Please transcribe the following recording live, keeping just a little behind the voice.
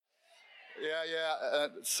Yeah.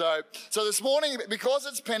 So this morning, because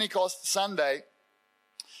it's Pentecost Sunday,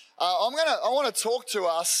 I want to talk to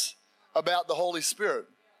us about the Holy Spirit.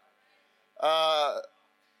 I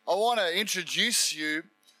want to introduce you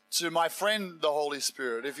to my friend, the Holy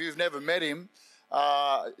Spirit. If you've never met him,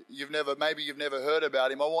 you've never heard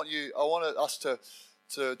about him. I want us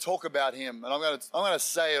to talk about him, and I'm going to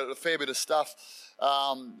say a fair bit of stuff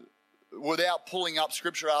without pulling up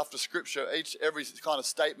scripture after scripture. Every kind of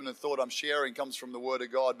statement and thought I'm sharing comes from the Word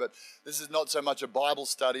of God, but this is not so much a Bible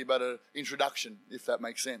study, but an introduction, if that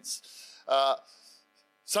makes sense.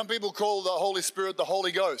 Some people call the Holy Spirit the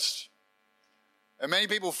Holy Ghost, and many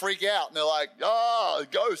people freak out, and they're like,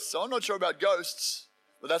 ghosts. I'm not sure about ghosts,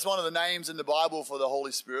 but that's one of the names in the Bible for the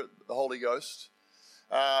Holy Spirit, the Holy Ghost.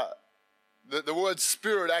 The word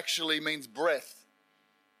spirit actually means breath.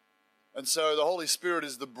 And so the Holy Spirit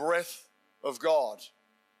is the breath of God.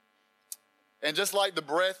 And just like the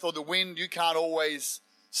breath or the wind, you can't always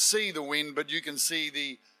see the wind, but you can see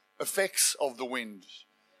the effects of the wind.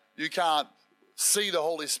 You can't see the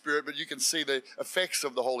Holy Spirit, but you can see the effects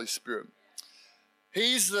of the Holy Spirit.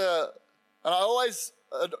 It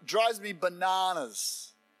drives me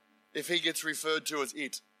bananas if he gets referred to as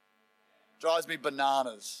it. Drives me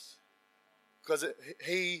bananas. Because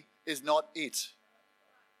he is not it.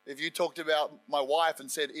 If you talked about my wife and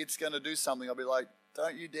said it's going to do something, I'll be like,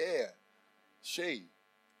 don't you dare.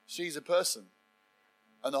 She's a person.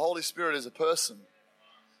 And the Holy Spirit is a person.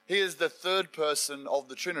 He is the third person of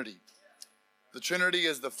the Trinity. The Trinity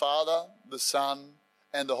is the Father, the Son,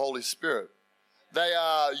 and the Holy Spirit. They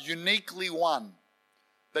are uniquely one.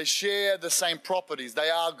 They share the same properties. They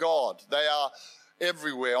are God. They are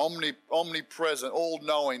everywhere, omnipresent,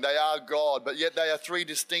 all-knowing. They are God, but yet they are three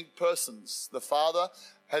distinct persons. The Father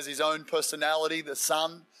has his own personality, the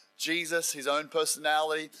Son, Jesus, his own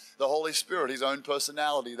personality, the Holy Spirit, his own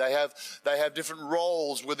personality. They have different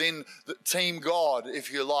roles within the team God,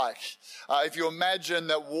 if you like. If you imagine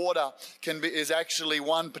that water is actually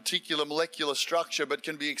one particular molecular structure, but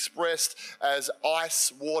can be expressed as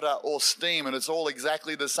ice, water, or steam, and it's all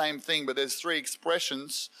exactly the same thing, but there's three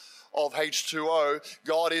expressions of H2O.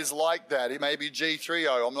 God is like that. He may be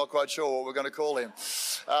G3O. I'm not quite sure what we're going to call him.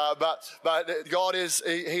 But God is,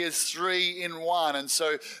 he is three in one. And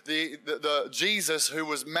so the Jesus who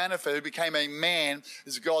was manifest, who became a man,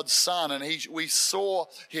 is God's Son. And we saw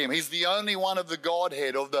him. He's the only one of the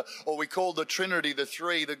Godhead, or we call the Trinity, the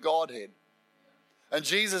three, the Godhead. And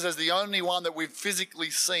Jesus is the only one that we've physically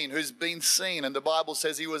seen, who's been seen. And the Bible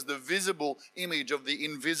says he was the visible image of the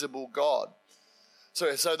invisible God.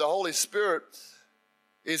 So the Holy Spirit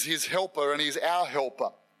is his helper, and he's our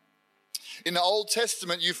helper. In the Old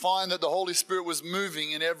Testament, you find that the Holy Spirit was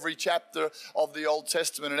moving in every chapter of the Old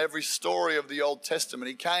Testament and every story of the Old Testament.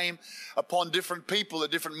 He came upon different people at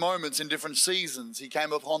different moments in different seasons. He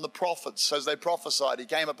came upon the prophets as they prophesied. He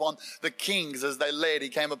came upon the kings as they led. He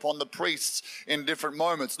came upon the priests in different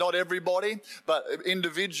moments. Not everybody, but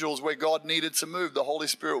individuals where God needed to move. The Holy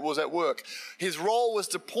Spirit was at work. His role was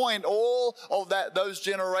to point all of those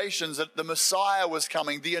generations that the Messiah was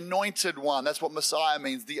coming, the anointed one. That's what Messiah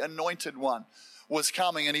means, the anointed one was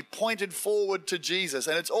coming, and he pointed forward to Jesus.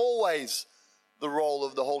 And it's always the role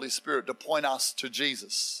of the Holy Spirit to point us to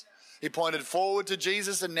Jesus. He pointed forward to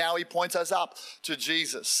Jesus, and now he points us up to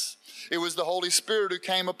Jesus. It was the Holy Spirit who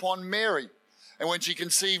came upon Mary. And when she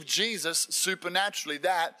conceived Jesus supernaturally,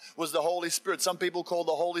 that was the Holy Spirit. Some people call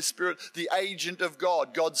the Holy Spirit the agent of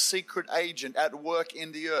God, God's secret agent at work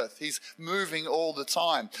in the earth. He's moving all the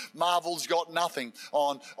time. Marvel's got nothing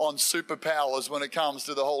on superpowers when it comes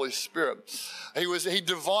to the Holy Spirit. He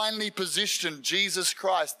divinely positioned Jesus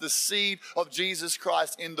Christ, the seed of Jesus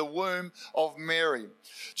Christ, in the womb of Mary.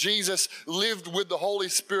 Jesus lived with the Holy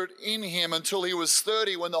Spirit in him until he was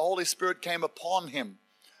 30, when the Holy Spirit came upon him.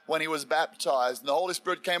 When he was baptized, and the Holy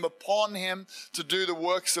Spirit came upon him to do the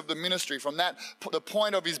works of the ministry. From the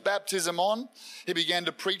point of his baptism on, he began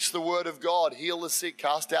to preach the word of God, heal the sick,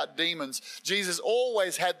 cast out demons. Jesus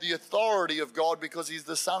always had the authority of God because he's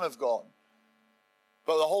the Son of God.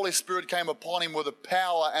 But the Holy Spirit came upon him with a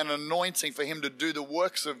power and anointing for him to do the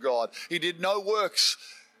works of God. He did no works,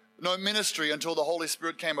 no ministry until the Holy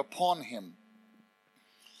Spirit came upon him.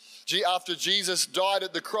 After Jesus died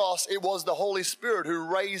at the cross, it was the Holy Spirit who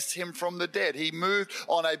raised him from the dead. He moved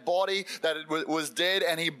on a body that was dead,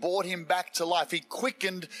 and he brought him back to life. He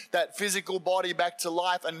quickened that physical body back to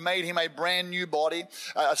life and made him a brand new body,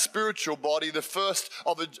 a spiritual body, the first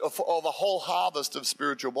of a whole harvest of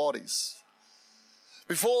spiritual bodies.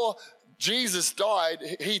 Before Jesus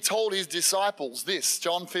died, he told his disciples this,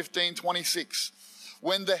 John 15:26.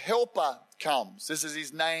 When the Helper comes, this is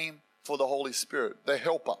his name for the Holy Spirit, the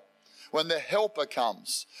Helper. when the Helper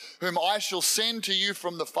comes, whom I shall send to you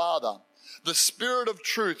from the Father, the Spirit of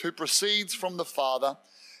truth who proceeds from the Father,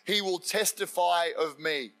 he will testify of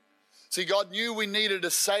me. See, God knew we needed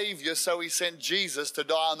a Savior, so he sent Jesus to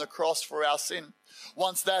die on the cross for our sin.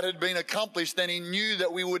 Once that had been accomplished, then he knew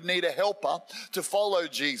that we would need a helper to follow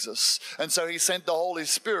Jesus. And so he sent the Holy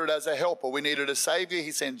Spirit as a helper. We needed a Savior.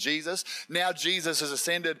 He sent Jesus. Now Jesus has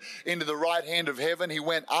ascended into the right hand of heaven. He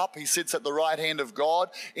went up. He sits at the right hand of God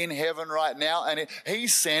in heaven right now. And he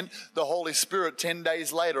sent the Holy Spirit 10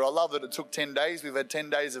 days later. I love that it took 10 days. We've had 10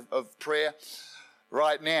 days of prayer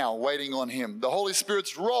right now waiting on him. The Holy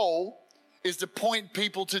Spirit's role is to point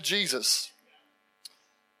people to Jesus.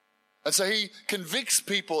 And so he convicts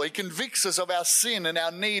people. He convicts us of our sin and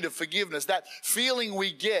our need of forgiveness. That feeling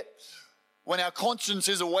we get when our conscience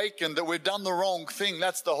is awakened that we've done the wrong thing,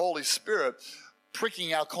 that's the Holy Spirit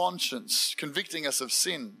pricking our conscience, convicting us of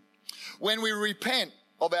sin. When we repent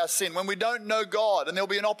of our sin, when we don't know God, and there'll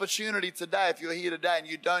be an opportunity today if you're here today and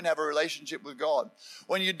you don't have a relationship with God.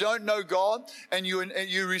 When you don't know God and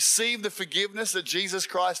you receive the forgiveness that Jesus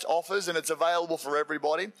Christ offers, and it's available for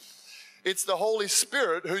everybody, it's the Holy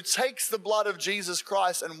Spirit who takes the blood of Jesus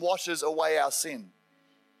Christ and washes away our sin.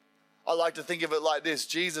 I like to think of it like this.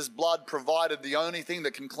 Jesus' blood provided the only thing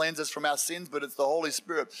that can cleanse us from our sins, but it's the Holy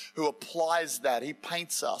Spirit who applies that. He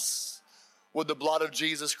paints us with the blood of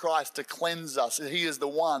Jesus Christ to cleanse us. He is the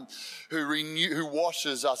one who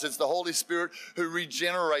washes us. It's the Holy Spirit who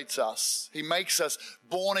regenerates us. He makes us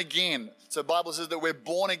born again. So the Bible says that we're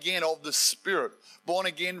born again of the Spirit, born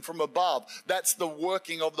again from above. That's the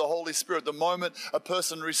working of the Holy Spirit. The moment a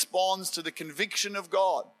person responds to the conviction of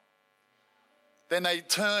God, then they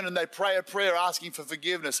turn and they pray a prayer asking for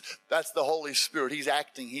forgiveness. That's the Holy Spirit. He's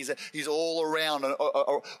acting. He's all around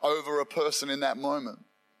over a person in that moment.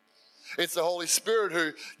 It's the Holy Spirit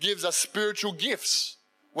who gives us spiritual gifts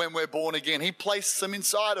when we're born again. He placed them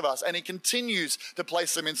inside of us, and he continues to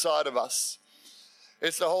place them inside of us.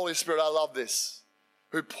 It's the Holy Spirit, I love this,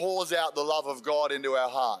 who pours out the love of God into our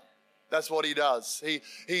heart. That's what he does.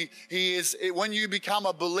 He is, when you become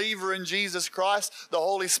a believer in Jesus Christ, the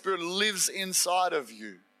Holy Spirit lives inside of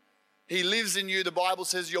you. He lives in you. The Bible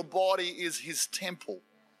says your body is his temple.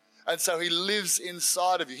 And so he lives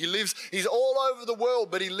inside of you. He's all over the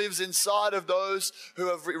world, but he lives inside of those who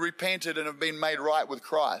have repented and have been made right with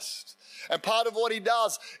Christ. And part of what he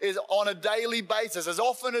does is on a daily basis, as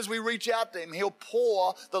often as we reach out to him, he'll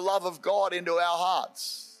pour the love of God into our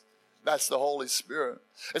hearts. That's the Holy Spirit.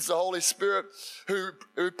 It's the Holy Spirit who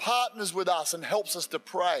partners with us and helps us to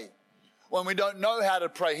pray. When we don't know how to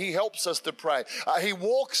pray, he helps us to pray. He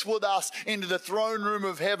walks with us into the throne room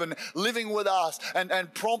of heaven, living with us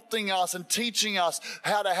and prompting us and teaching us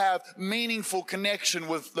how to have meaningful connection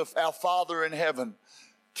with our Father in heaven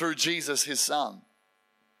through Jesus, his Son.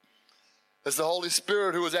 There's the Holy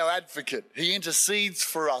Spirit who is our advocate. He intercedes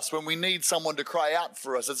for us when we need someone to cry out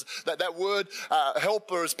for us. It's that word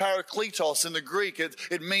helper is parakletos in the Greek.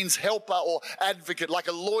 It means helper or advocate, like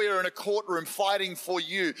a lawyer in a courtroom fighting for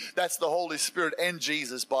you. That's the Holy Spirit and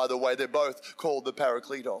Jesus, by the way. They're both called the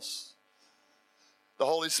parakletos. The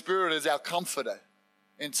Holy Spirit is our comforter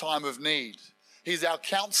in time of need. He's our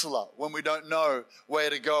counselor when we don't know where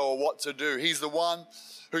to go or what to do. He's the one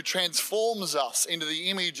who transforms us into the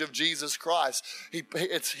image of Jesus Christ.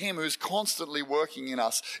 It's him who's constantly working in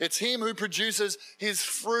us. It's him who produces his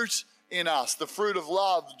fruit in us, the fruit of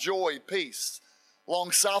love, joy, peace,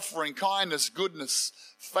 long-suffering, kindness, goodness,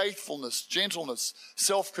 faithfulness, gentleness,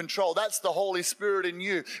 self-control. That's the Holy Spirit in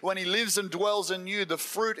you. When he lives and dwells in you, the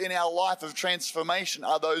fruit in our life of transformation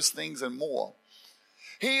are those things and more.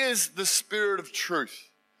 He is the Spirit of truth,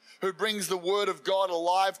 who brings the Word of God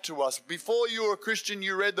alive to us. Before you were a Christian,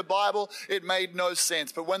 you read the Bible, it made no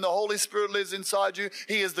sense. But when the Holy Spirit lives inside you,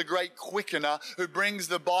 he is the great quickener who brings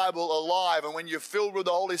the Bible alive. And when you're filled with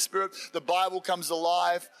the Holy Spirit, the Bible comes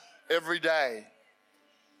alive every day.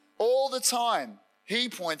 All the time, he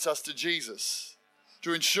points us to Jesus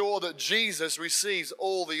to ensure that Jesus receives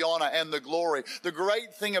all the honor and the glory. The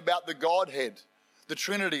great thing about the Godhead, the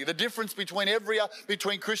Trinity, the difference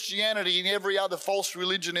between Christianity and every other false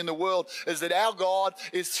religion in the world is that our God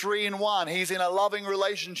is 3 in 1. He's in a loving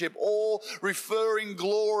relationship, all referring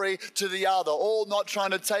glory to the other, all not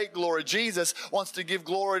trying to take glory. Jesus wants to give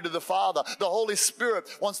glory to the Father. The Holy Spirit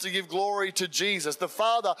wants to give glory to Jesus. The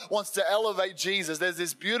Father wants to elevate Jesus. There's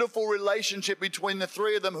this beautiful relationship between the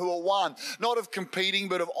three of them who are one, not of competing,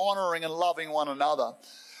 but of honoring and loving one another.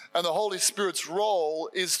 And the Holy Spirit's role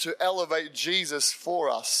is to elevate Jesus for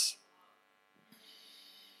us.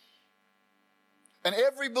 And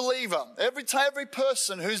every believer, every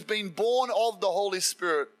person who's been born of the Holy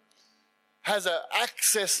Spirit has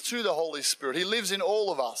access to the Holy Spirit. He lives in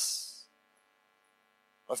all of us.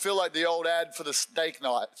 I feel like the old ad for the steak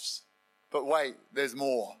knives. But wait, there's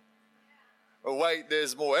more. But wait,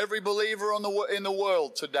 there's more. Every believer in the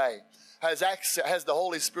world today has the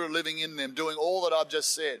Holy Spirit living in them, doing all that I've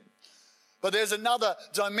just said. But there's another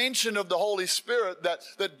dimension of the Holy Spirit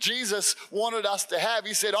that Jesus wanted us to have.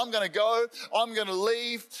 He said, I'm going to go, I'm going to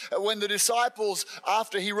leave. When the disciples,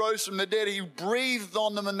 after he rose from the dead, he breathed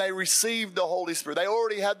on them and they received the Holy Spirit. They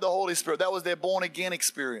already had the Holy Spirit. That was their born again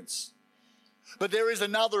experience. But there is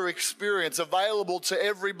another experience available to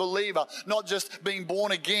every believer, not just being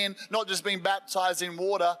born again, not just being baptized in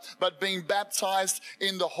water, but being baptized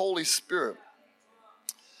in the Holy Spirit.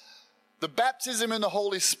 The baptism in the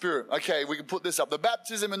Holy Spirit, okay, we can put this up. The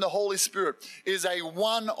baptism in the Holy Spirit is a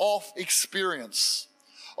one-off experience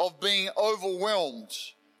of being overwhelmed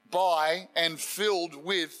by and filled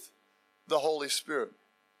with the Holy Spirit.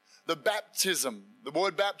 The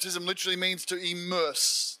word baptism literally means to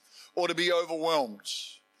immerse or to be overwhelmed.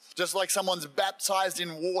 Just like someone's baptized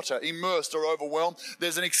in water, immersed or overwhelmed,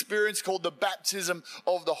 there's an experience called the baptism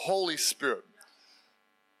of the Holy Spirit.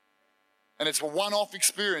 And it's a one-off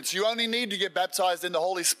experience. You only need to get baptized in the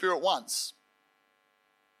Holy Spirit once.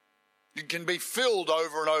 You can be filled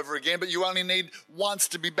over and over again, but you only need once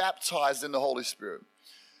to be baptized in the Holy Spirit.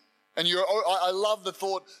 And I love the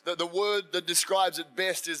thought that the word that describes it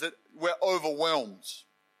best is that we're overwhelmed.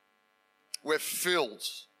 We're filled.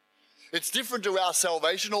 It's different to our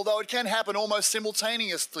salvation, although it can happen almost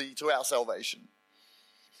simultaneously to our salvation.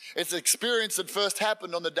 It's an experience that first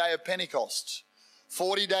happened on the day of Pentecost.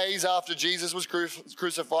 40 days after Jesus was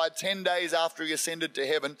crucified, 10 days after he ascended to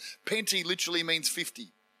heaven. Penti literally means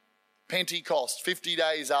 50. Pentecost, 50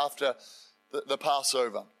 days after the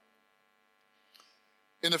Passover.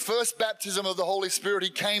 In the first baptism of the Holy Spirit, he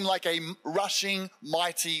came like a rushing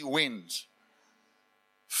mighty wind.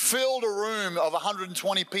 Filled a room of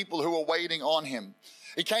 120 people who were waiting on him.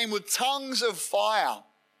 He came with tongues of fire.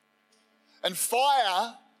 And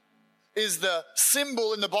fire is the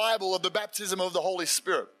symbol in the Bible of the baptism of the Holy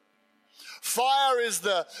Spirit. Fire is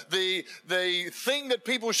the thing that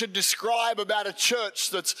people should describe about a church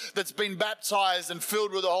that's been baptized and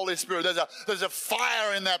filled with the Holy Spirit. There's a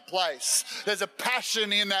fire in that place. There's a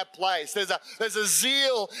passion in that place. There's a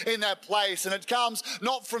zeal in that place, and it comes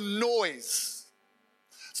not from noise.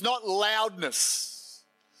 It's not loudness.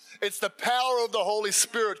 It's the power of the Holy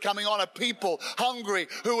Spirit coming on a people hungry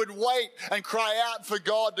who would wait and cry out for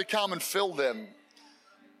God to come and fill them.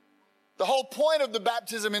 The whole point of the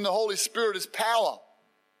baptism in the Holy Spirit is power.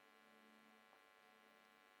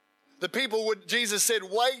 The people would, Jesus said,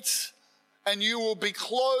 wait and you will be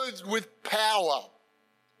clothed with power.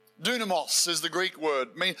 Dunamos is the Greek word.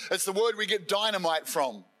 It's the word we get dynamite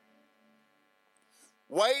from.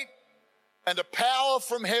 Wait, and a power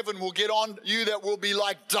from heaven will get on you that will be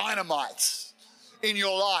like dynamite in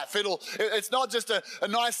your life. It's not just a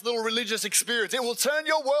nice little religious experience. It will turn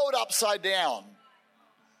your world upside down.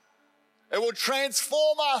 It will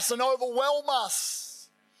transform us and overwhelm us.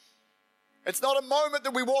 It's not a moment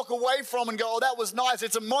that we walk away from and go, oh, that was nice.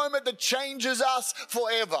 It's a moment that changes us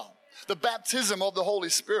forever. The baptism of the Holy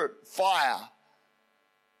Spirit, fire.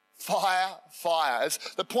 Fire, fire.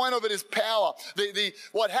 The point of it is power.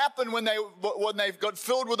 What happened when they got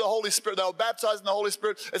filled with the Holy Spirit, they were baptized in the Holy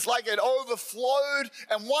Spirit, it's like it overflowed,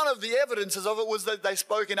 and one of the evidences of it was that they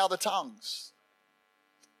spoke in other tongues.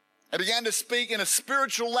 They began to speak in a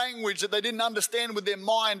spiritual language that they didn't understand with their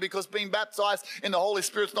mind, because being baptized in the Holy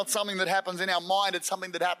Spirit is not something that happens in our mind, it's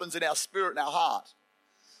something that happens in our spirit and our heart.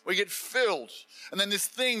 We get filled, and then this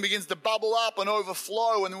thing begins to bubble up and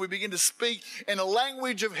overflow, and then we begin to speak in a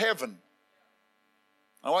language of heaven.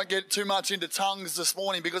 I won't get too much into tongues this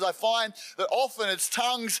morning, because I find that often it's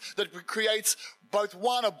tongues that creates both a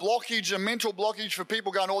blockage, a mental blockage for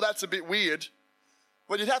people going, oh, that's a bit weird.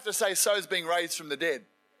 But you'd have to say, so's being raised from the dead.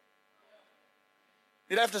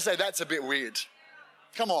 You'd have to say, that's a bit weird.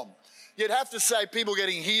 Come on. You'd have to say people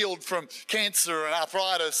getting healed from cancer and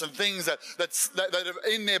arthritis and things that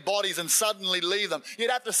are in their bodies and suddenly leave them.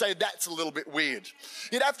 You'd have to say that's a little bit weird.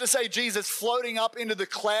 You'd have to say Jesus floating up into the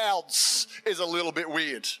clouds is a little bit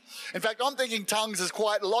weird. In fact, I'm thinking tongues is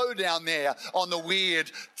quite low down there on the weird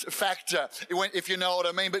factor, if you know what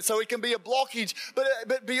I mean. But so it can be a blockage.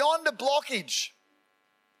 But beyond a blockage,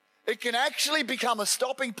 it can actually become a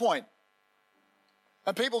stopping point.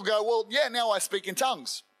 And people go, well, yeah, now I speak in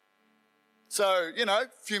tongues. So, a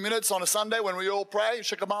few minutes on a Sunday when we all pray,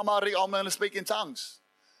 I'm going to speak in tongues.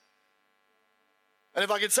 And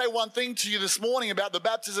if I could say one thing to you this morning about the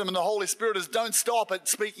baptism in the Holy Spirit is don't stop at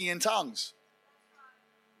speaking in tongues.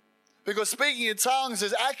 Because speaking in tongues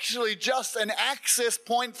is actually just an access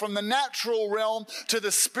point from the natural realm to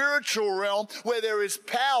the spiritual realm where there is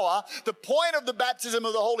power. The point of the baptism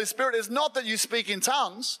of the Holy Spirit is not that you speak in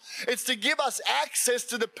tongues. It's to give us access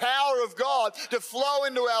to the power of God to flow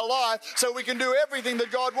into our life so we can do everything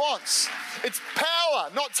that God wants. It's power,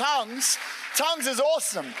 not tongues. Tongues is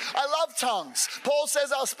awesome. I love tongues. Paul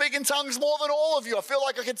says I'll speak in tongues more than all of you. I feel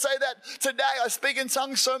like I could say that today. I speak in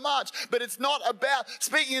tongues so much. But it's not about,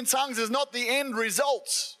 speaking in tongues is not the end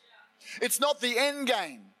result. It's not the end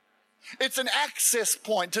game. It's an access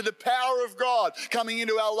point to the power of God coming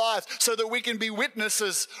into our lives so that we can be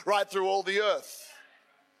witnesses right through all the earth.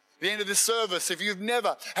 The end of this service, if you've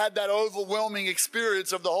never had that overwhelming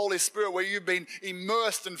experience of the Holy Spirit where you've been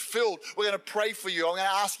immersed and filled, we're going to pray for you. I'm going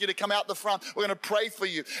to ask you to come out the front. We're going to pray for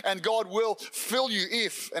you. And God will fill you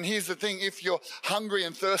and here's the thing, if you're hungry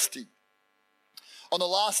and thirsty. On the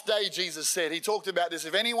last day, Jesus said, he talked about this,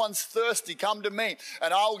 if anyone's thirsty, come to me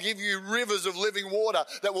and I'll give you rivers of living water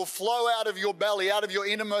that will flow out of your belly, out of your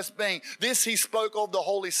innermost being. This he spoke of the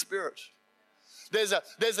Holy Spirit. There's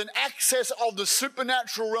an access of the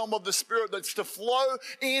supernatural realm of the Spirit that's to flow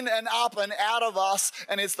in and up and out of us,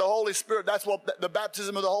 and it's the Holy Spirit. That's what the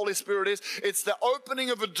baptism of the Holy Spirit is. It's the opening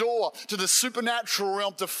of a door to the supernatural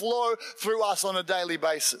realm to flow through us on a daily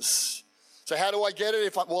basis. So how do I get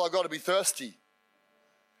it? I've got to be thirsty.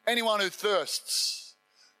 Anyone who thirsts,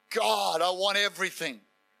 God, I want everything.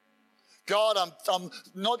 God, I'm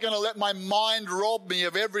not going to let my mind rob me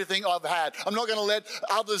of everything I've had. I'm not going to let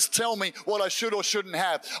others tell me what I should or shouldn't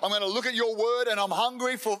have. I'm going to look at your word and I'm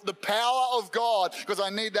hungry for the power of God because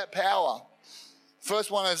I need that power. First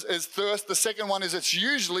one is thirst. The second one is it's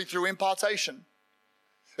usually through impartation.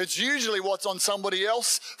 It's usually what's on somebody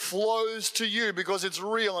else flows to you because it's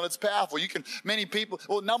real and it's powerful.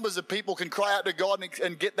 Numbers of people can cry out to God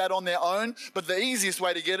and get that on their own, but the easiest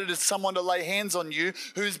way to get it is someone to lay hands on you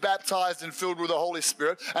who's baptized and filled with the Holy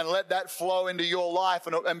Spirit and let that flow into your life.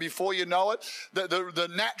 And before you know it, the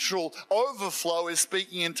natural overflow is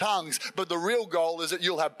speaking in tongues, but the real goal is that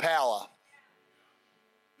you'll have power.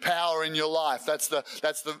 Power in your life. That's the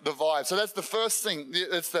vibe. So that's the first thing.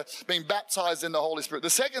 It's the being baptized in the Holy Spirit. The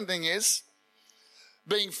second thing is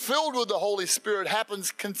being filled with the Holy Spirit happens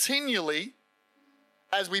continually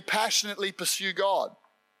as we passionately pursue God.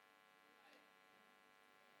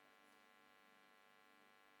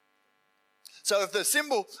 So if the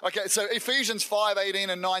symbol, so Ephesians 5:18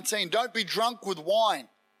 and 19, don't be drunk with wine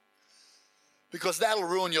because that'll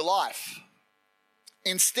ruin your life.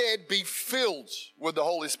 Instead, be filled with the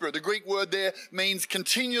Holy Spirit. The Greek word there means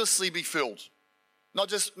continuously be filled. Not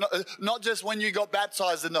just when you got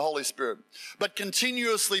baptized in the Holy Spirit, but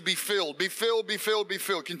continuously be filled. Be filled, be filled, be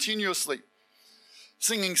filled, continuously.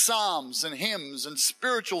 Singing psalms and hymns and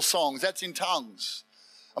spiritual songs, that's in tongues,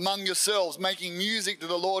 among yourselves, making music to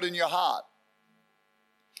the Lord in your heart.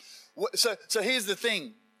 So here's the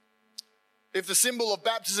thing. If the symbol of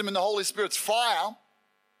baptism in the Holy Spirit's fire,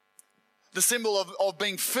 the symbol of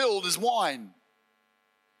being filled is wine.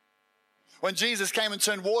 When Jesus came and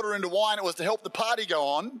turned water into wine, it was to help the party go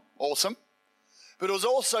on. Awesome. But it was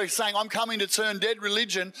also saying, I'm coming to turn dead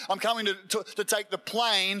religion. I'm coming to take the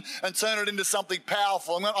plain and turn it into something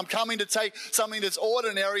powerful. I'm coming to take something that's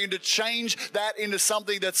ordinary and to change that into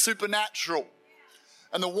something that's supernatural.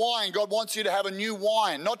 And the wine, God wants you to have a new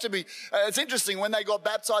wine. Not to be, it's interesting, when they got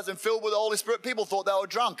baptized and filled with the Holy Spirit, people thought they were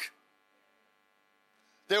drunk.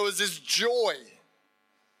 There was this joy.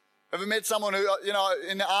 Ever met someone who,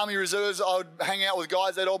 in the Army Reserves, I would hang out with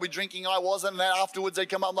guys, they'd all be drinking, I wasn't, and then afterwards they'd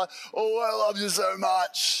come up and like, oh, I love you so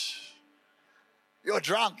much. You're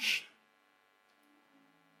drunk.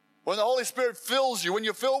 When the Holy Spirit fills you, when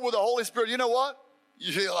you're filled with the Holy Spirit, you know what?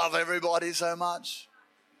 You love everybody so much.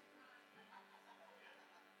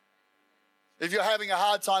 If you're having a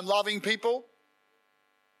hard time loving people,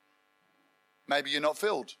 maybe you're not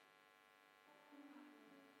filled.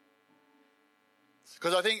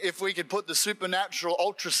 Because I think if we could put the supernatural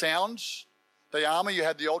ultrasounds, the army, you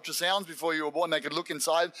had the ultrasounds before you were born, they could look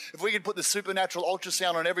inside. If we could put the supernatural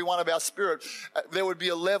ultrasound on every one of our spirit, there would be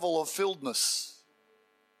a level of filledness.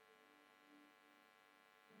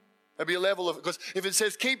 There'd be a level of, because if it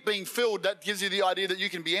says keep being filled, that gives you the idea that you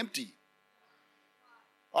can be empty.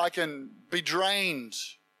 I can be drained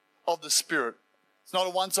of the Spirit. It's not a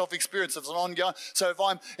once-off experience, it's an ongoing. So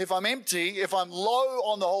if I'm empty, if I'm low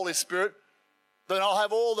on the Holy Spirit, then I'll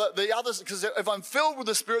have all the others, because if I'm filled with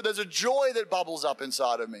the Spirit, there's a joy that bubbles up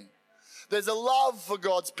inside of me. There's a love for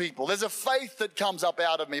God's people. There's a faith that comes up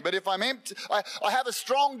out of me. But if I'm empty, I have a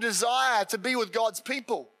strong desire to be with God's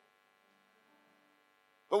people.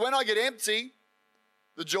 But when I get empty,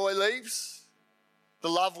 the joy leaves, the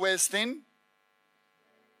love wears thin.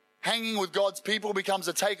 Hanging with God's people becomes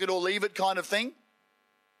a take it or leave it kind of thing.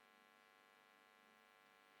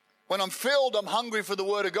 When I'm filled, I'm hungry for the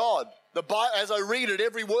Word of God. As I read it,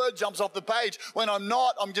 every word jumps off the page. When I'm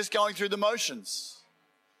not, I'm just going through the motions.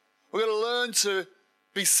 We've got to learn to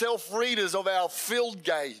be self-readers of our filled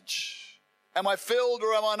gauge. Am I filled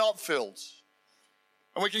or am I not filled?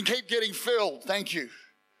 And we can keep getting filled. Thank you.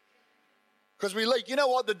 Because we leak. You know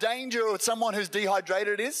what the danger of someone who's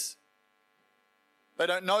dehydrated is? They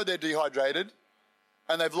don't know they're dehydrated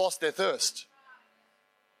and they've lost their thirst.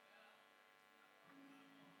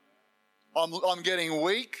 I'm getting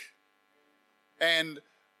weak and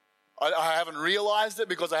I haven't realized it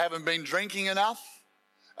because I haven't been drinking enough.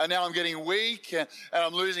 And now I'm getting weak and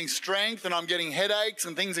I'm losing strength and I'm getting headaches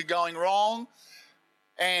and things are going wrong.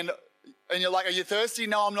 And you're like, are you thirsty?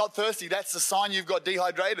 No, I'm not thirsty. That's the sign you've got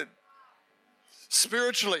dehydrated.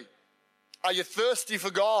 Spiritually, are you thirsty for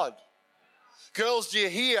God? Girls, do you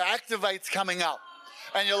hear Activate's coming up?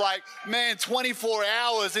 And you're like, man, 24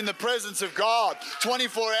 hours in the presence of God,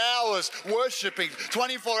 24 hours worshiping,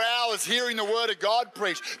 24 hours hearing the Word of God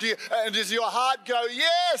preached. Does your heart go,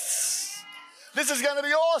 yes, this is going to be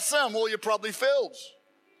awesome? Well, you're probably filled.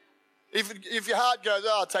 If your heart goes,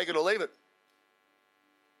 oh, take it or leave it,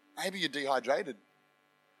 maybe you're dehydrated.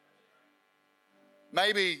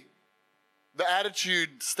 Maybe the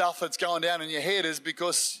attitude stuff that's going down in your head is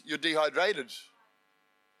because you're dehydrated.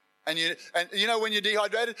 And you know when you're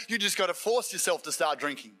dehydrated, you just got to force yourself to start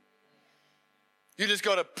drinking. You just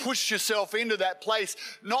got to push yourself into that place,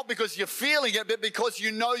 not because you're feeling it, but because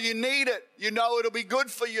you know you need it. You know it'll be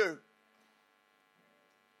good for you.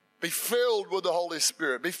 Be filled with the Holy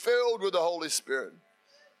Spirit. Be filled with the Holy Spirit.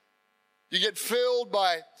 You get filled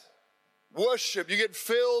by worship. You get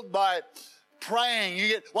filled by praying. You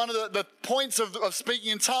get one of the points of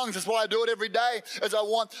speaking in tongues. That's why I do it every day. Is I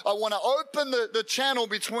want to open the channel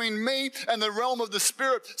between me and the realm of the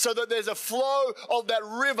Spirit, so that there's a flow of that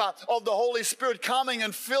river of the Holy Spirit coming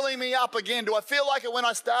and filling me up again. Do I feel like it when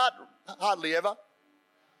I start? Hardly ever.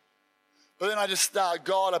 But then I just start,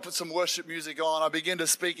 God, I put some worship music on. I begin to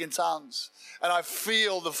speak in tongues. And I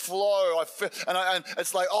feel the flow. And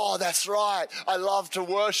it's like, oh, that's right. I love to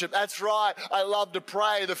worship. That's right. I love to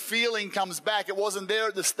pray. The feeling comes back. It wasn't there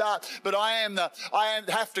at the start. But I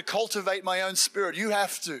have to cultivate my own spirit. You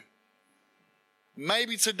have to.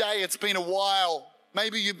 Maybe today it's been a while.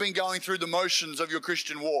 Maybe you've been going through the motions of your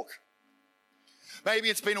Christian walk.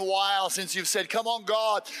 Maybe it's been a while since you've said, come on,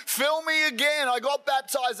 God, fill me again. I got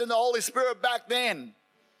baptized in the Holy Spirit back then.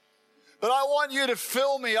 But I want you to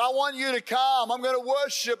fill me. I want you to come. I'm going to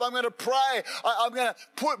worship. I'm going to pray. I'm going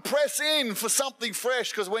to press in for something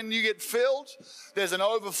fresh, because when you get filled, there's an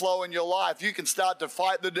overflow in your life. You can start to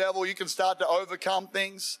fight the devil. You can start to overcome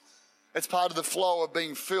things. It's part of the flow of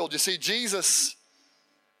being filled. You see, Jesus,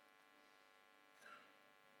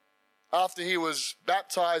 after he was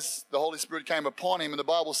baptized, the Holy Spirit came upon him, and the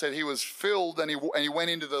Bible said he was filled, and he went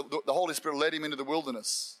into the Holy Spirit led him into the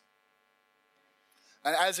wilderness.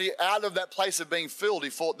 And as he, out of that place of being filled, he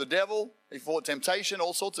fought the devil, he fought temptation,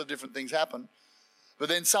 all sorts of different things happened. But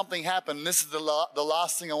then something happened, and this is the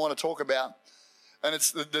last thing I want to talk about. And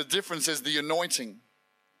it's the difference is the anointing.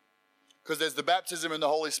 Because there's the baptism in the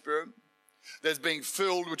Holy Spirit. There's being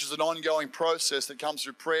filled, which is an ongoing process that comes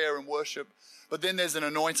through prayer and worship. But then there's an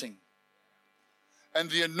anointing. And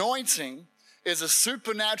the anointing is a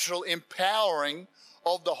supernatural empowering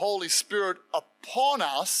of the Holy Spirit upon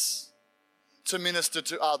us to minister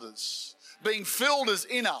to others. Being filled is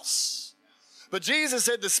in us. But Jesus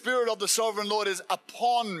said the Spirit of the Sovereign Lord is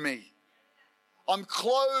upon me. I'm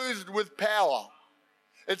clothed with power.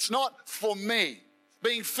 It's not for me.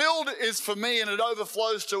 Being filled is for me, and it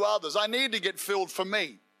overflows to others. I need to get filled for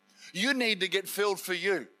me. You need to get filled for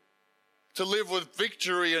you. To live with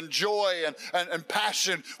victory and joy and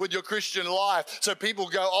passion with your Christian life. So people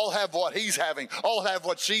go, I'll have what he's having. I'll have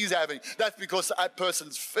what she's having. That's because that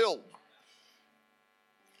person's filled.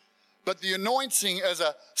 But the anointing is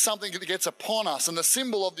something that gets upon us. And the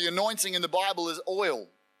symbol of the anointing in the Bible is oil.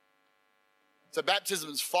 So baptism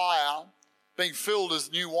is fire. Being filled is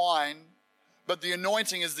new wine. But the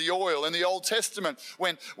anointing is the oil. In the Old Testament,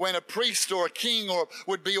 when a priest or a king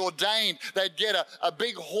would be ordained, they'd get a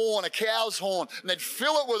big horn, a cow's horn, and they'd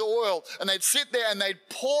fill it with oil, and they'd sit there and they'd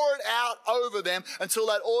pour it out over them until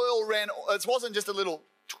that oil ran. It wasn't just a little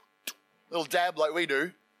dab like we do.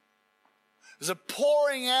 It was a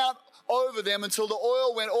pouring out over them until the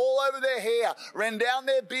oil went all over their hair, ran down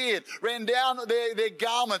their beard, ran down their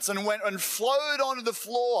garments, and went and flowed onto the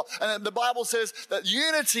floor. And the Bible says that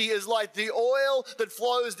unity is like the oil that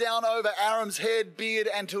flows down over Aaron's head, beard,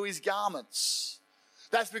 and to his garments.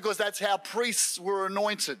 That's because that's how priests were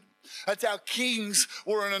anointed. That's how kings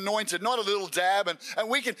were anointed, not a little dab. And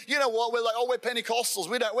we can, you know what, we're like, oh, we're Pentecostals.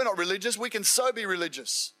 We're not religious. We can so be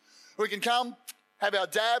religious. We can come, have our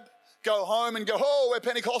dab, go home and go, oh, we're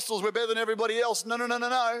Pentecostals. We're better than everybody else. No.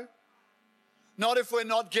 Not if we're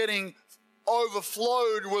not getting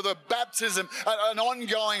overflowed with a baptism, an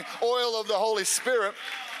ongoing oil of the Holy Spirit.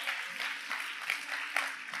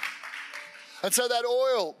 And so that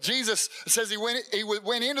oil, Jesus says he went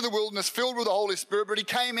into the wilderness filled with the Holy Spirit, but he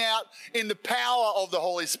came out in the power of the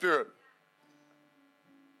Holy Spirit.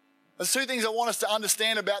 There's two things I want us to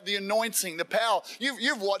understand about the anointing, the power.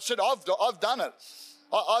 You've watched it. I've done it.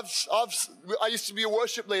 I used to be a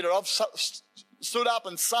worship leader. I've stood up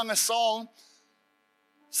and sung a song,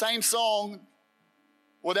 same song,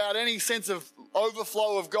 without any sense of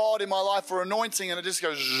overflow of God in my life or anointing, and it just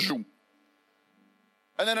goes zoom.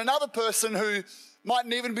 And then another person who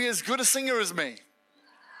mightn't even be as good a singer as me,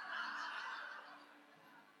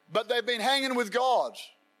 but they've been hanging with God,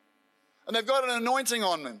 and they've got an anointing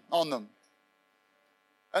on them.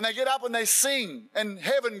 And they get up and they sing, and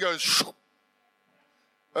heaven goes shoo,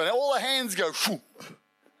 and all the hands go shoo.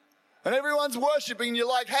 And everyone's worshiping, and you're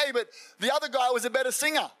like, hey, but the other guy was a better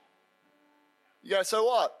singer. You go, so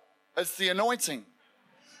what? It's the anointing.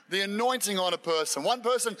 The anointing on a person. One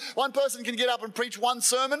person can get up and preach one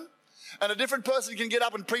sermon, and a different person can get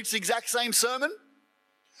up and preach the exact same sermon.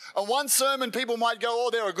 And one sermon, people might go, oh,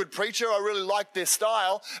 they're a good preacher. I really like their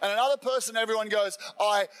style. And another person, everyone goes,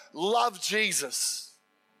 I love Jesus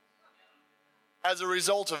as a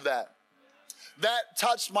result of that. That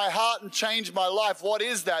touched my heart and changed my life. What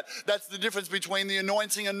is that? That's the difference between the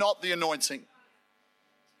anointing and not the anointing.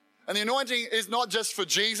 And the anointing is not just for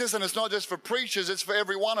Jesus, and it's not just for preachers, it's for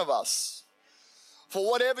every one of us. For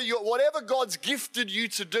whatever God's gifted you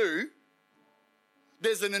to do,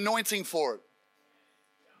 there's an anointing for it.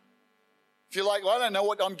 If you're like, well, I don't know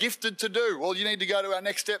what I'm gifted to do. Well, you need to go to our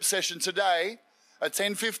next step session today at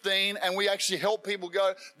 10:15, and we actually help people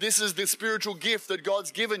go, this is the spiritual gift that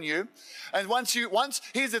God's given you. And once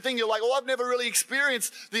here's the thing, you're like, oh, I've never really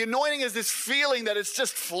experienced. The anointing is this feeling that it's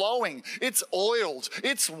just flowing. It's oiled.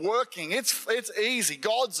 It's working. It's easy.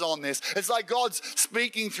 God's on this. It's like God's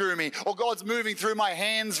speaking through me, or God's moving through my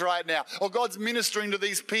hands right now, or God's ministering to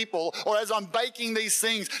these people, or as I'm baking these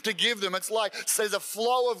things to give them, it's like there's a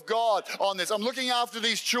flow of God on this. I'm looking after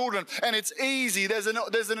these children, and it's easy. There's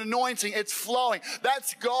an anointing. It's flowing.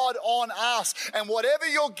 That's God on us. And whatever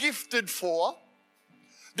you're gifted for,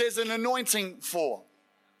 there's an anointing for.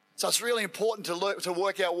 So it's really important to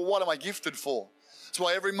work out, well, what am I gifted for? That's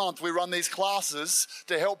why every month we run these classes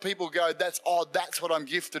to help people go, that's what I'm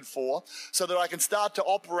gifted for, so that I can start to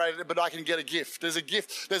operate it, but I can get a gift. There's a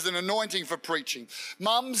gift. There's an anointing for preaching.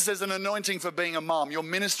 Mums, there's an anointing for being a mum. You're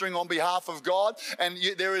ministering on behalf of God, and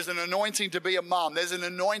there is an anointing to be a mum. There's an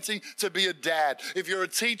anointing to be a dad. If you're a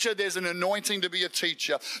teacher, there's an anointing to be a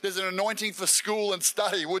teacher. There's an anointing for school and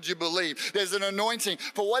study, would you believe? There's an anointing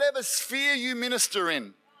for whatever sphere you minister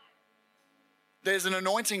in. There's an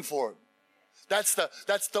anointing for it. That's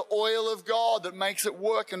the oil of God that makes it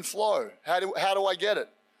work and flow. How do I get it?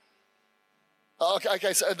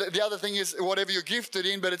 Okay, so the other thing is whatever you're gifted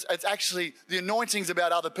in, but it's actually, the anointing's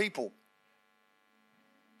about other people.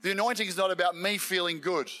 The anointing is not about me feeling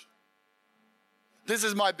good. This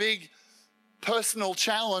is my big personal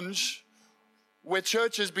challenge, where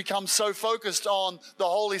churches become so focused on the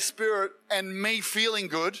Holy Spirit and me feeling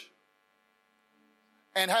good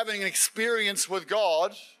and having an experience with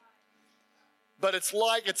God, but it's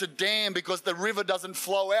like it's a dam because the river doesn't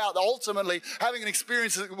flow out. Ultimately, having an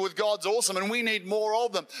experience with God's awesome, and we need more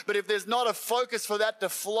of them. But if there's not a focus for that to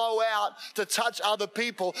flow out, to touch other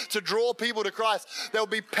people, to draw people to Christ, there'll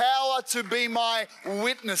be power to be my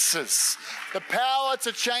witnesses, the power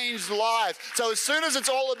to change lives. So as soon as it's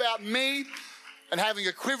all about me and having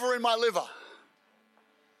a quiver in my liver,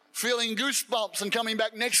 feeling goosebumps and coming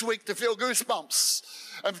back next week to feel goosebumps,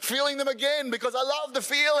 and feeling them again because I love the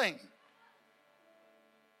feeling.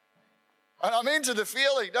 And I'm into the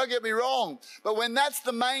feeling, don't get me wrong. But when that's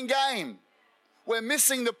the main game, we're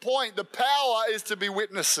missing the point. The power is to be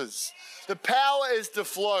witnesses. The power is to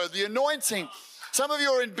flow. The anointing. Some of you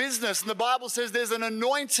are in business, and the Bible says there's an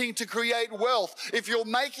anointing to create wealth. If you're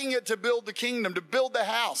making it to build the kingdom, to build the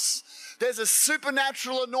house, there's a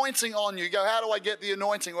supernatural anointing on you. You go, how do I get the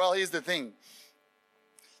anointing? Well, here's the thing.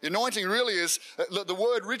 The anointing really is, the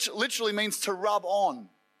word literally means to rub on.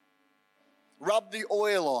 Rub the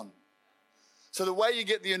oil on. So the way you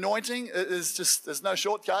get the anointing is just, there's no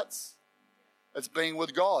shortcuts. It's being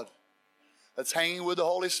with God. It's hanging with the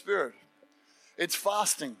Holy Spirit. It's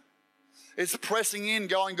fasting. It's pressing in,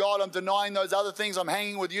 going, God, I'm denying those other things. I'm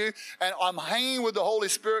hanging with you, and I'm hanging with the Holy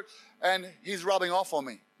Spirit, and he's rubbing off on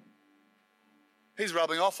me. He's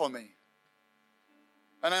rubbing off on me.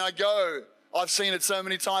 And then I go, I've seen it so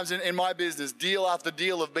many times in my business. Deal after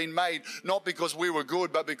deal have been made, not because we were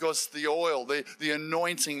good, but because the oil, the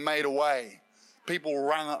anointing made a way. People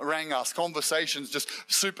rang us. Conversations just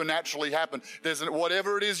supernaturally happen.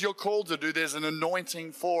 Whatever it is you're called to do, there's an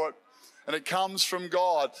anointing for it. And it comes from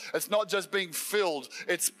God. It's not just being filled.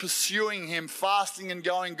 It's pursuing him, fasting and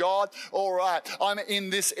going, God, all right, I'm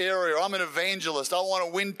in this area. I'm an evangelist. I want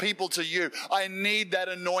to win people to you. I need that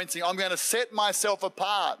anointing. I'm going to set myself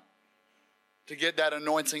apart to get that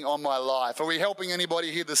anointing on my life. Are we helping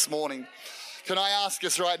anybody here this morning? Can I ask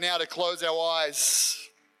us right now to close our eyes?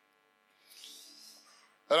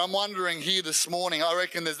 And I'm wondering here this morning, I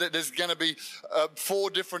reckon there's going to be 4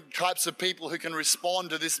 different types of people who can respond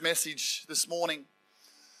to this message this morning.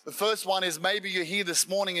 The first one is maybe you're here this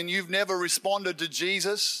morning and you've never responded to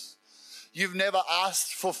Jesus. You've never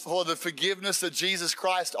asked for the forgiveness that Jesus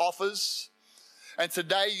Christ offers. And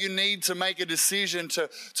today you need to make a decision to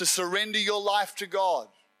surrender your life to God.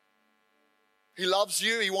 He loves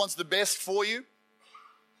you. He wants the best for you.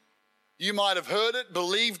 You might have heard it,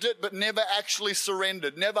 believed it, but never actually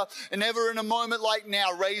surrendered. Never in a moment like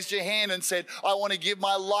now raised your hand and said, I want to give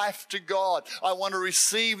my life to God. I want to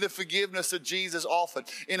receive the forgiveness that Jesus offered.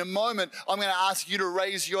 In a moment, I'm going to ask you to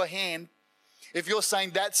raise your hand if you're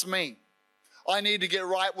saying, that's me. I need to get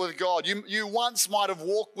right with God. You once might have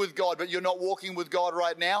walked with God, but you're not walking with God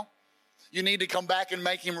right now. You need to come back and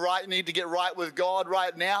make him right. You need to get right with God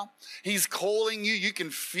right now. He's calling you. You can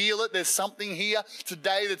feel it. There's something here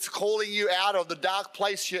today that's calling you out of the dark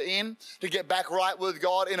place you're in to get back right with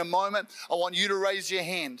God. In a moment, I want you to raise your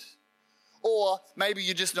hand. Or maybe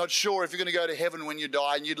you're just not sure if you're going to go to heaven when you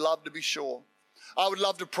die and you'd love to be sure. I would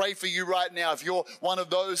love to pray for you right now. If you're one of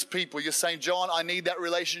those people, you're saying, John, I need that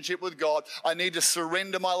relationship with God. I need to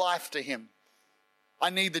surrender my life to him.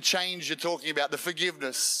 I need the change you're talking about, the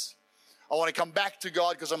forgiveness. I want to come back to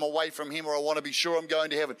God because I'm away from him, or I want to be sure I'm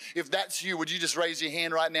going to heaven. If that's you, would you just raise your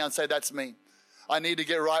hand right now and say, that's me. I need to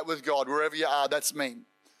get right with God. Wherever you are, that's me.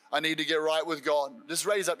 I need to get right with God. Just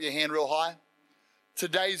raise up your hand real high.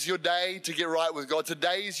 Today's your day to get right with God.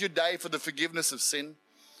 Today's your day for the forgiveness of sin.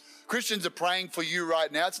 Christians are praying for you right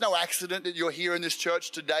now. It's no accident that you're here in this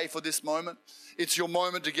church today for this moment. It's your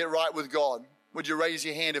moment to get right with God. Would you raise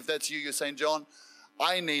your hand if that's you? You're saying, John,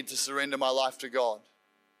 I need to surrender my life to God.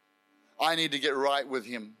 I need to get right with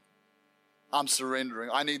him. I'm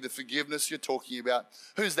surrendering. I need the forgiveness you're talking about.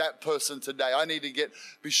 Who's that person today? I need to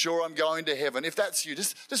be sure I'm going to heaven. If that's you,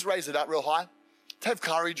 just raise it up real high. Have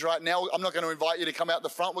courage right now. I'm not going to invite you to come out the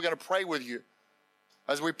front. We're going to pray with you.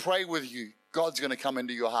 As we pray with you, God's going to come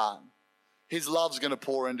into your heart. His love's going to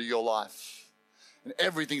pour into your life. And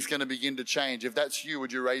everything's going to begin to change. If that's you,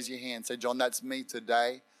 would you raise your hand? Say, John, that's me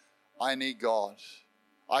today. I need God.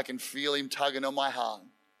 I can feel him tugging on my heart.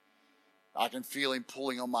 I can feel him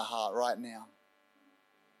pulling on my heart right now.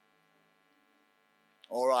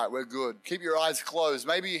 All right, we're good. Keep your eyes closed.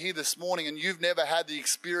 Maybe you're here this morning and you've never had the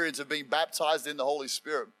experience of being baptized in the Holy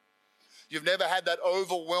Spirit. You've never had that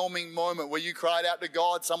overwhelming moment where you cried out to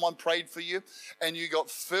God, someone prayed for you, and you got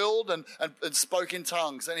filled and spoke in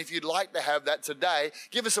tongues. And if you'd like to have that today,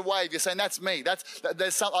 give us a wave. You're saying, that's me.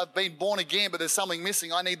 I've been born again, but there's something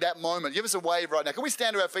missing. I need that moment. Give us a wave right now. Can we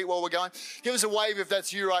stand to our feet while we're going? Give us a wave if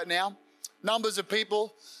that's you right now. Numbers of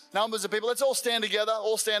people. Let's all stand together.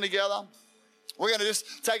 We're going to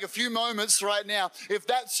just take a few moments right now. If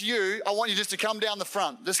that's you, I want you just to come down the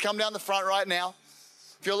front. Just come down the front right now.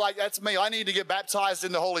 If you're like, that's me, I need to get baptized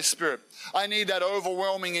in the Holy Spirit. I need that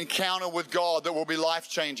overwhelming encounter with God that will be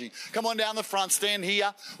life-changing. Come on down the front, stand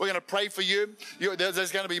here. We're going to pray for you.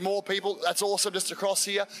 There's going to be more people. That's awesome, just across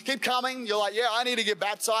here. Keep coming. You're like, yeah, I need to get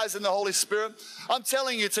baptized in the Holy Spirit. I'm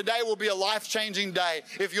telling you, today will be a life-changing day.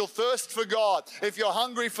 If you'll thirst for God, if you're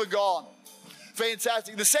hungry for God.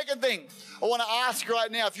 Fantastic. The second thing I want to ask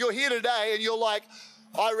right now, if you're here today and you're like,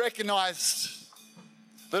 I recognize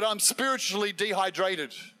that I'm spiritually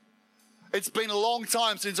dehydrated. It's been a long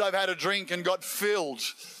time since I've had a drink and got filled.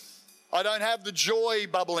 I don't have the joy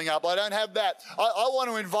bubbling up. I don't have that. I want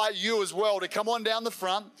to invite you as well to come on down the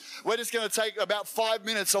front. We're just going to take about 5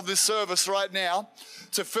 minutes of this service right now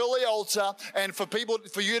to fill the altar and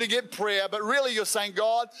for you to get prayer. But really you're saying,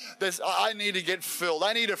 God, I need to get filled.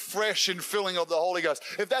 I need a fresh infilling of the Holy Ghost.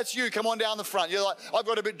 If that's you, come on down the front. You're like, I've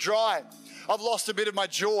got a bit dry. I've lost a bit of my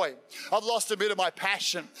joy. I've lost a bit of my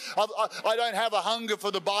passion. I don't have a hunger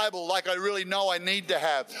for the Bible like I really know I need to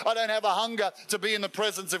have. I don't have a hunger to be in the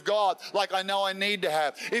presence of God like I know I need to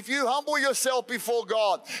have. If you humble yourself before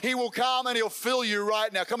God, He will come and He'll fill you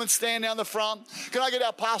right now. Come and stand down the front. Can I get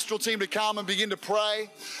our pastoral team to come and begin to pray?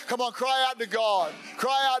 Come on, cry out to God.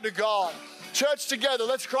 Cry out to God. Church together,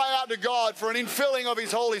 let's cry out to God for an infilling of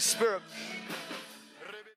His Holy Spirit.